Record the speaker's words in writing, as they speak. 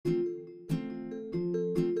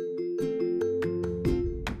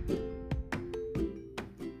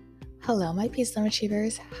Hello, my Peace Limit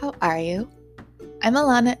Achievers. How are you? I'm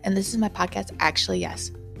Alana, and this is my podcast, Actually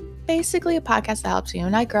Yes. Basically, a podcast that helps you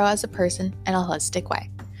and I grow as a person in a holistic way.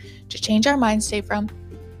 To change our mind state from,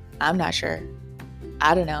 I'm not sure,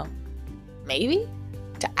 I don't know, maybe,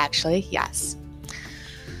 to actually yes.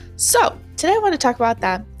 So, today I want to talk about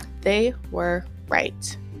that they were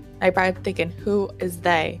right. I'm probably thinking, who is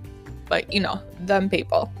they? But, them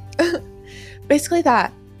people. Basically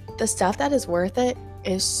that, the stuff that is worth it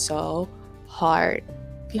is so hard.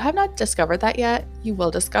 If you have not discovered that yet, you will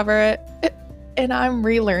discover it. And I'm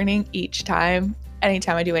relearning each time,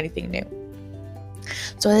 anytime I do anything new.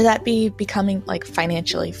 So whether that be becoming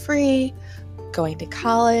financially free, going to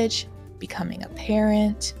college, becoming a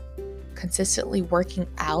parent, consistently working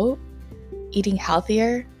out, eating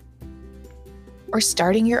healthier, or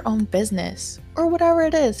starting your own business, or whatever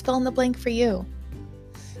it is, fill in the blank for you.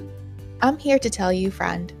 I'm here to tell you,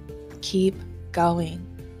 friend, keep going.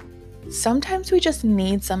 Sometimes we just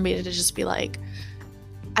need somebody to just be like,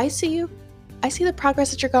 I see you. I see the progress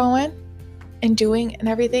that you're going and doing and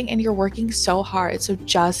everything, and you're working so hard. So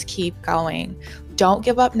just keep going. Don't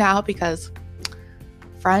give up now because,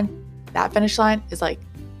 friend, that finish line is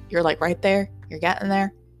you're right there. You're getting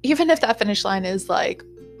there. Even if that finish line is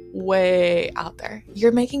way out there,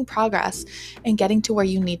 you're making progress and getting to where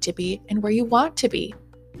you need to be and where you want to be.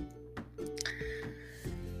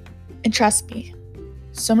 And trust me,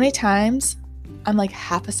 so many times I'm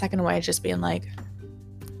half a second away just being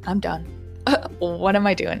I'm done. What am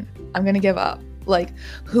I doing? I'm going to give up.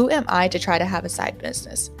 Who am I to try to have a side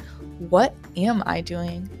business? What am I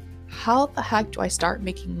doing? How the heck do I start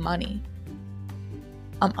making money?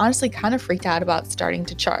 I'm honestly kind of freaked out about starting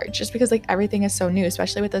to charge just because everything is so new,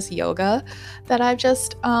 especially with this yoga that I've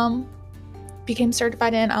just became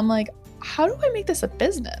certified in. I'm how do I make this a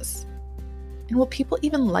business? And will people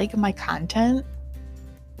even like my content?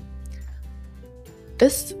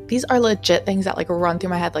 These are legit things that run through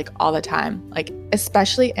my head all the time,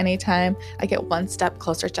 especially anytime I get one step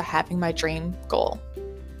closer to having my dream goal.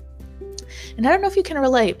 And I don't know if you can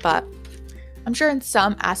relate, but I'm sure in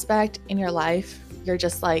some aspect in your life, you're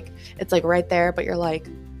just it's right there, but you're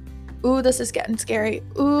ooh, this is getting scary.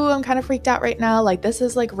 Ooh, I'm kind of freaked out right now. This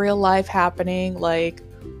is real life happening.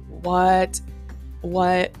 What?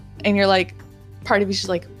 And you're part of you's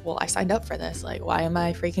just well, I signed up for this. Why am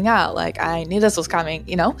I freaking out? I knew this was coming,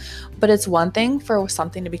 But it's one thing for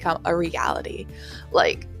something to become a reality.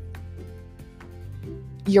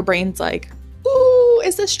 Your brain's ooh,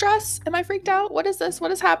 is this stress? Am I freaked out? What is this? What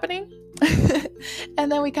is happening?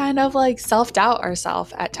 And then we kind of self-doubt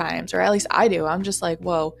ourselves at times, or at least I do. I'm just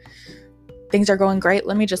whoa, things are going great.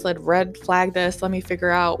 Let me just red flag this. Let me figure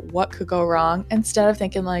out what could go wrong, instead of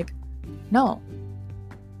thinking no,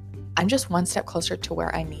 I'm just one step closer to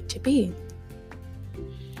where I need to be.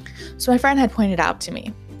 So my friend had pointed out to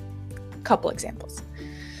me a couple examples.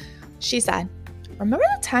 She said, remember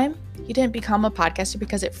the time you didn't become a podcaster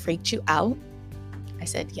because it freaked you out? I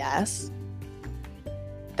said, yes.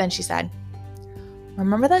 Then she said,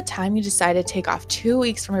 remember that time you decided to take off 2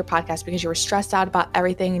 weeks from your podcast because you were stressed out about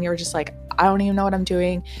everything and you were just I don't even know what I'm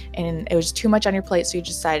doing, and it was too much on your plate, so you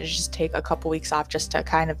decided to just take a couple weeks off just to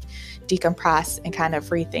kind of decompress and kind of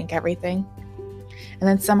rethink everything. And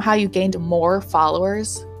then somehow you gained more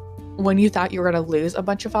followers when you thought you were going to lose a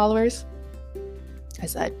bunch of followers? I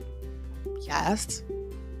said, yes.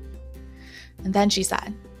 And then she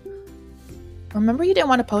said, remember you didn't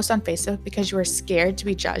want to post on Facebook because you were scared to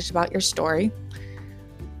be judged about your story,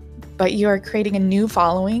 but you are creating a new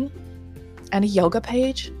following and a yoga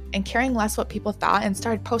page and caring less what people thought and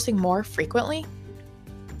started posting more frequently?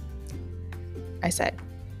 I said,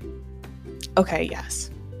 okay,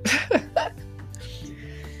 yes.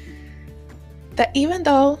 That even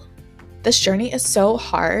though this journey is so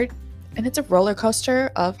hard and it's a roller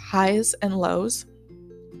coaster of highs and lows,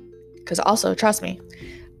 because also, trust me,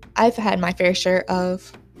 I've had my fair share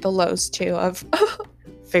of the lows too, of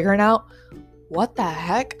figuring out what the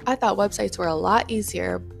heck? I thought websites were a lot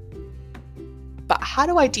easier, but how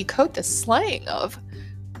do I decode the slang of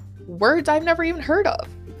words I've never even heard of?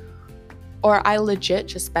 Or I legit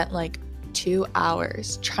just spent 2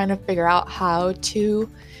 hours trying to figure out how to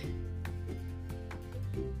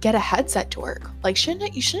get a headset to work.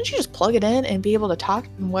 Shouldn't you just plug it in and be able to talk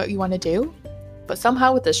and what you want to do? But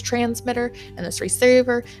somehow with this transmitter and this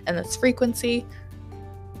receiver and this frequency,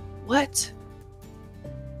 what?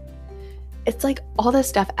 It's all this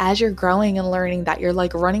stuff as you're growing and learning that you're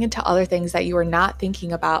running into other things that you are not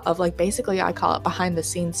thinking about, of basically I call it behind the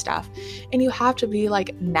scenes stuff. And you have to be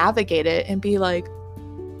navigate it and be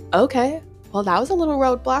okay, well, that was a little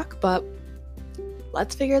roadblock, but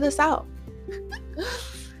let's figure this out.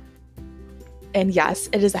 And yes,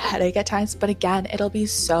 it is a headache at times, but again, it'll be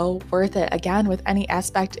so worth it. Again, with any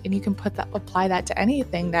aspect, and you can apply that to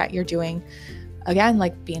anything that you're doing. Again,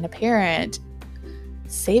 like being a parent,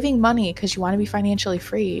 saving money because you want to be financially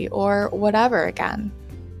free, or whatever again.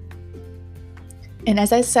 And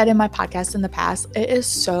as I said in my podcast in the past, it is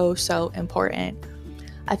so, so important.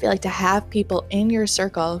 I feel like to have people in your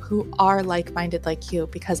circle who are like-minded like you,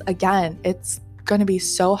 because again, it's going to be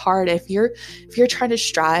so hard if you're trying to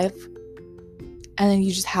strive and then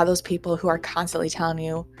you just have those people who are constantly telling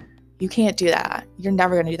you, you can't do that. You're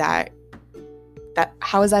never going to do that.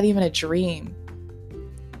 How is that even a dream?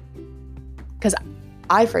 Because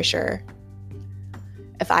I for sure,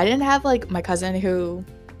 if I didn't have like my cousin who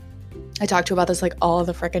I talk to about this like all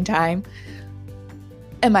the freaking time,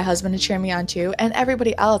 and my husband to cheer me on too, and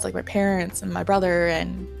everybody else, like my parents and my brother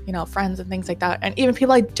and, friends and things like that, and even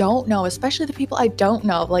people I don't know, especially the people I don't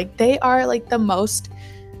know, like they are like the most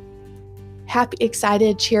happy,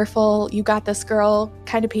 excited, cheerful, you got this girl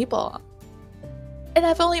kind of people. And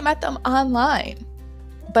I've only met them online,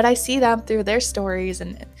 but I see them through their stories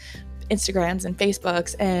and Instagrams and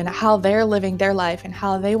Facebooks and how they're living their life and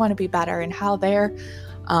how they want to be better and how they're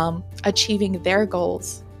achieving their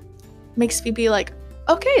goals. Makes me be like,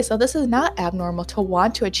 okay, so this is not abnormal to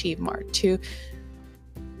want to achieve more, to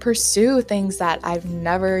pursue things that I've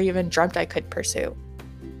never even dreamt I could pursue.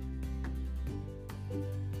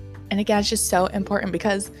 And again, it's just so important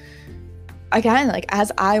because, again, like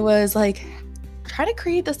as I was like trying to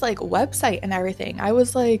create this like website and everything, I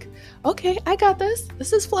was like, okay, I got this.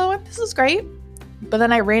 This is flowing. This is great. But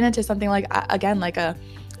then I ran into something like, again, like a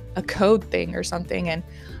code thing or something. And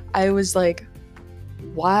I was like,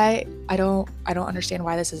 why? I don't understand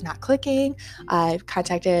why this is not clicking. I've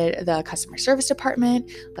contacted the customer service department.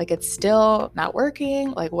 Like it's still not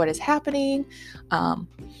working. Like what is happening?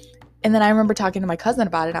 And then I remember talking to my cousin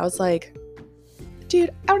about it. I was like, dude,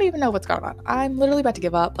 I don't even know what's going on. I'm literally about to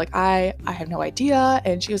give up. Like I have no idea.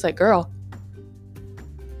 And she was like, girl,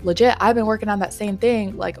 legit, I've been working on that same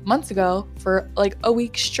thing like months ago for like a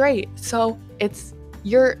week straight. So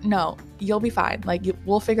you'll be fine. Like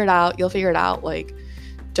we'll figure it out. You'll figure it out. Like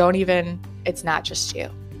it's not just you.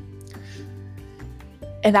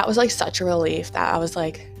 And that was like such a relief that I was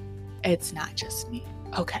like, it's not just me.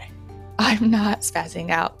 Okay. I'm not spazzing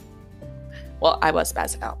out. Well, I was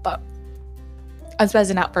spazzing out, but I'm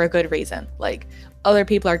spazzing out for a good reason. Like other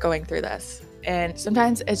people are going through this. And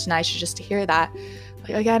sometimes it's nice just to hear that.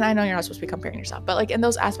 Like, again, I know you're not supposed to be comparing yourself, but like in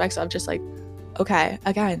those aspects of just like, okay,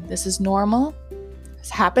 again, this is normal.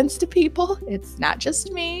 This happens to people. It's not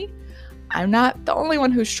just me. I'm not the only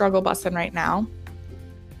one who's struggle busting right now.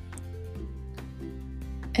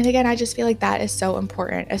 And again, I just feel like that is so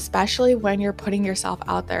important, especially when you're putting yourself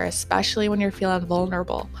out there, especially when you're feeling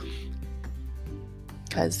vulnerable.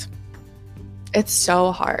 Because it's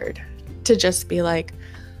so hard to just be like,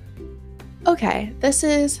 okay, this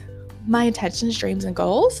is my intentions, dreams, and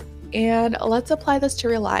goals, and let's apply this to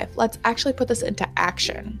real life. Let's actually put this into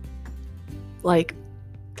action. Like,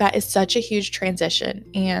 that is such a huge transition.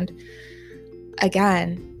 And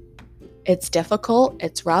again, it's difficult,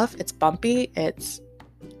 it's rough, it's bumpy, it's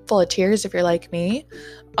full of tears if you're like me.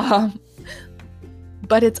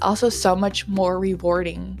 But it's also so much more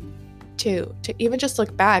rewarding too, to even just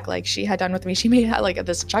look back. Like she had done with me, she made like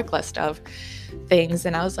this checklist of things,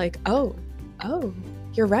 and I was like, oh,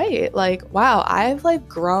 you're right. Like, wow, I've like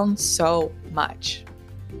grown so much.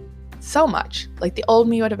 Like the old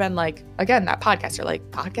me would have been like, again, that podcaster, like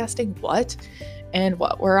podcasting, what? And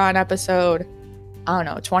what, we're on episode, I don't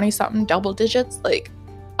know, 20 something, double digits. Like,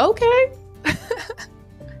 okay.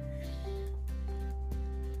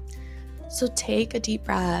 So take a deep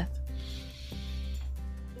breath,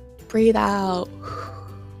 breathe out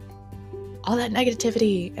all that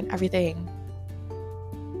negativity and everything.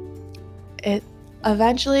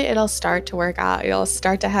 Eventually it'll start to work out. You'll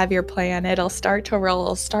start to have your plan. It'll start to roll.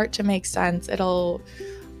 It'll start to make sense.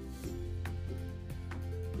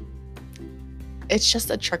 It's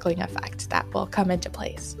just a trickling effect that will come into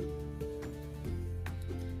place.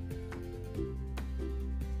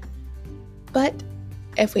 But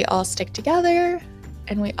if we all stick together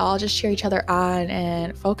and we all just cheer each other on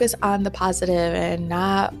and focus on the positive and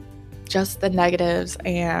not just the negatives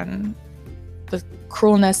and the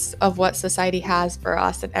cruelness of what society has for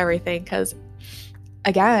us and everything. Because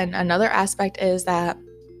again, another aspect is that,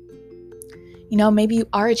 maybe you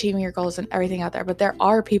are achieving your goals and everything out there, but there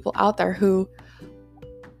are people out there who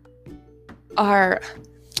are,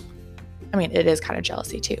 it is kind of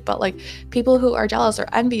jealousy too, but like people who are jealous or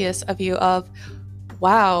envious of you of,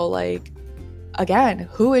 wow, like, again,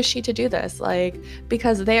 who is she to do this? Like,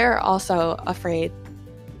 because they're also afraid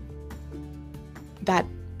that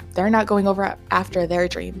they're not going over after their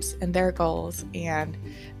dreams and their goals, and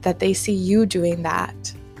that they see you doing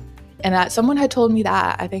that. And someone had told me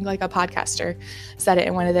that, I think like a podcaster said it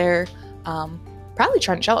in one of their, probably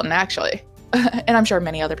Trent Shelton actually, and I'm sure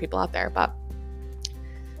many other people out there, but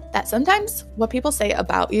that sometimes what people say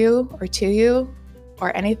about you or to you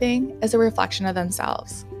or anything is a reflection of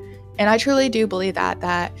themselves. And I truly do believe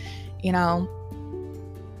that, you know,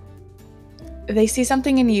 they see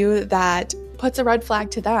something in you that puts a red flag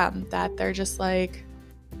to them, that they're just like,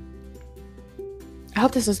 I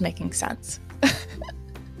hope this is making sense.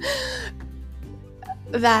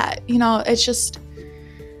 That, you know, it's just,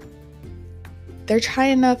 they're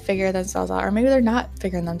trying to figure themselves out, or maybe they're not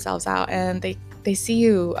figuring themselves out, and they see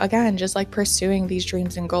you again just like pursuing these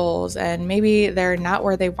dreams and goals, and maybe they're not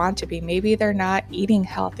where they want to be. Maybe they're not eating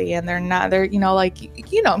healthy, and they're you know,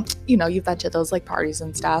 like, you know you've been to those like parties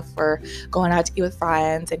and stuff, or going out to eat with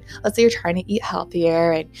friends, and let's say you're trying to eat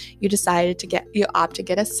healthier and you opt to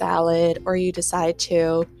get a salad, or you decide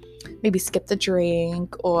to maybe skip the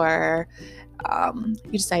drink, or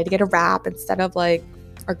you decide to get a wrap instead of like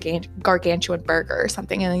gargantuan burger or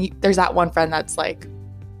something, and then there's that one friend that's like,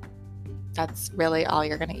 that's really all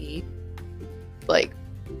you're gonna eat, like,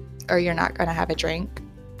 or you're not gonna have a drink,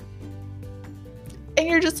 and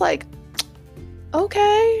you're just like,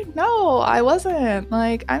 okay, no, I wasn't,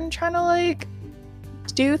 like, I'm trying to like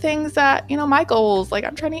do things that, you know, my goals, like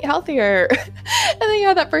I'm trying to eat healthier. And then you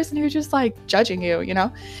have that person who's just like judging you, you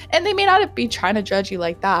know, and they may not be trying to judge you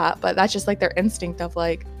like that, but that's just like their instinct of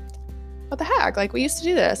like, what the heck, like we used to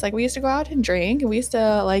do this, like we used to go out and drink, and we used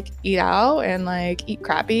to like eat out and like eat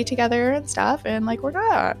crappy together and stuff, and like we're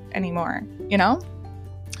not anymore, you know.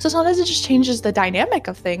 So sometimes it just changes the dynamic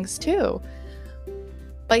of things too.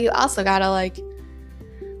 But you also gotta like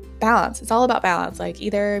balance. It's all about balance. Like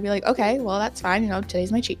either be like, okay, well that's fine, you know,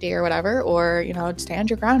 today's my cheat day or whatever, or, you know, stand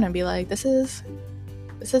your ground and be like, this is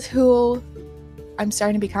who I'm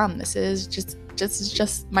starting to become. This is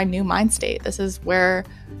just my new mind state. This is where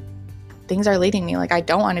things are leading me. Like I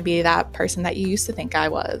don't want to be that person that you used to think I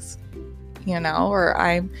was, you know, or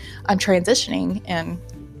I'm transitioning. And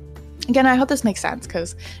again, I hope this makes sense,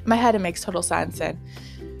 because in my head it makes total sense. And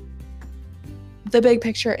the big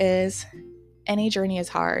picture is, any journey is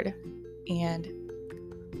hard, and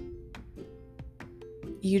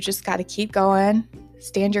you just got to keep going,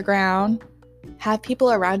 stand your ground, have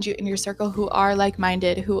people around you in your circle who are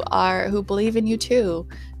like-minded, who believe in you too.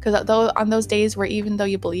 Because on those days where, even though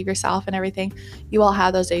you believe yourself and everything, you all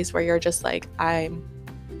have those days where you're just like, I'm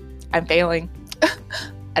failing.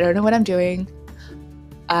 I don't know what I'm doing.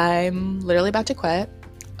 I'm literally about to quit.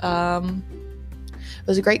 It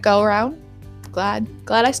was a great go around. Glad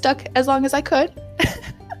I stuck as long as I could.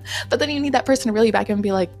 But then you need that person to really back up and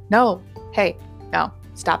be like, no, hey, no,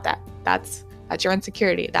 stop that. That's your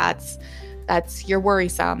insecurity. That's your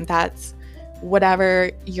worrisome. That's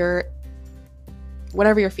whatever you're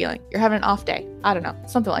feeling. You're having an off day. I don't know,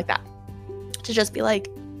 something like that. To just be like,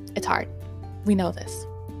 it's hard. We know this.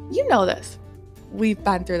 You know this. We've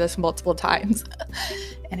been through this multiple times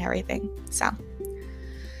and everything. So,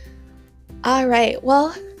 all right.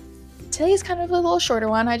 Well, today's kind of a little shorter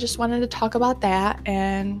one. I just wanted to talk about that,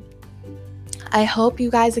 and I hope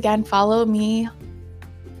you guys again follow me,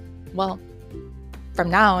 well, from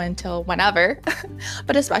now until whenever,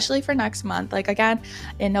 but especially for next month. Like again,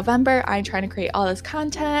 in November, I'm trying to create all this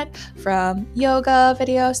content, from yoga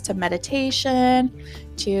videos to meditation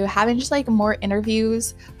to having just like more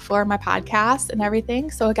interviews for my podcast and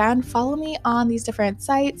everything. So again, follow me on these different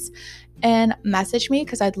sites and message me,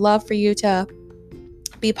 because I'd love for you to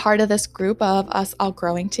be part of this group of us all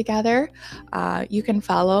growing together. You can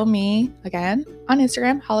follow me again on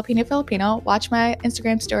Instagram, Jalapeno Filipino. Watch my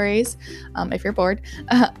Instagram stories if you're bored.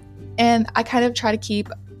 And I kind of try to keep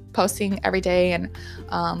posting every day and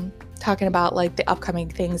talking about like the upcoming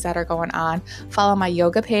things that are going on. Follow my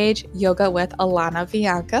yoga page, Yoga with Alana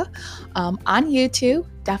Bianca, on YouTube.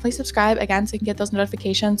 Definitely subscribe again so you can get those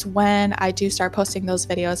notifications when I do start posting those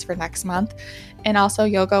videos for next month. And also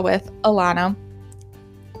Yoga with Alana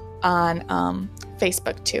on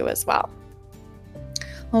Facebook too as well.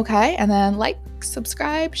 Okay, and then like,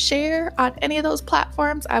 subscribe, share on any of those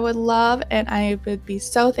platforms. I would love, and I would be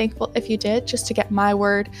so thankful if you did, just to get my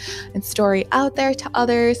word and story out there to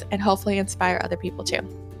others and hopefully inspire other people too.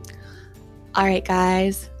 All right,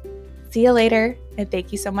 guys, see you later, and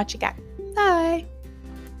thank you so much again. Bye.